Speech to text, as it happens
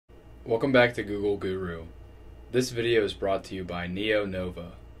Welcome back to Google Guru. This video is brought to you by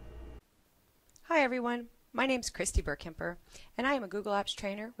NeoNova. Hi everyone, my name is Christy Burkemper and I am a Google Apps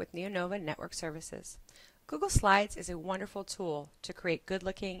trainer with NeoNova Network Services. Google Slides is a wonderful tool to create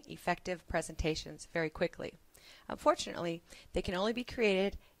good-looking, effective presentations very quickly. Unfortunately, they can only be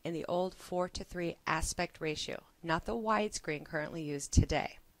created in the old 4:3 aspect ratio, not the widescreen currently used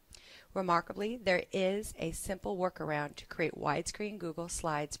today. Remarkably, there is a simple workaround to create widescreen Google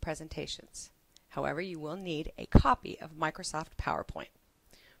Slides presentations. However, you will need a copy of Microsoft PowerPoint.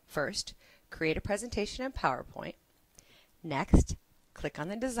 First, create a presentation in PowerPoint. Next, click on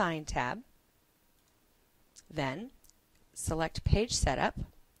the Design tab. Then, select Page Setup.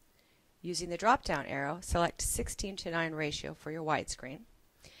 Using the drop-down arrow, select 16:9 ratio for your widescreen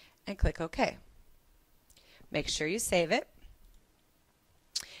and click OK. Make sure you save it.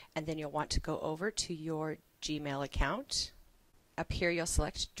 And then you'll want to go over to your Gmail account. Up here you'll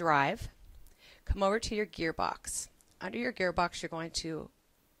select Drive. Come over to your Gearbox. Under your Gearbox you're going to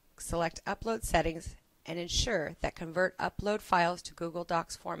select Upload Settings and ensure that Convert Upload Files to Google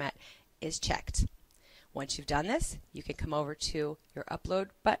Docs format is checked. Once you've done this, you can come over to your Upload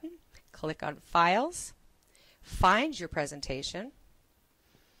button, click on Files, find your presentation,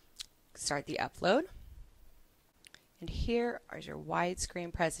 start the upload. And here is your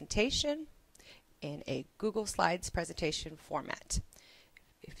widescreen presentation in a Google Slides presentation format.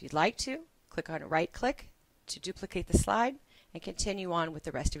 If you'd like to, click on right-click to duplicate the slide and continue on with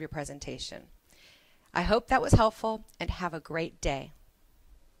the rest of your presentation. I hope that was helpful and have a great day.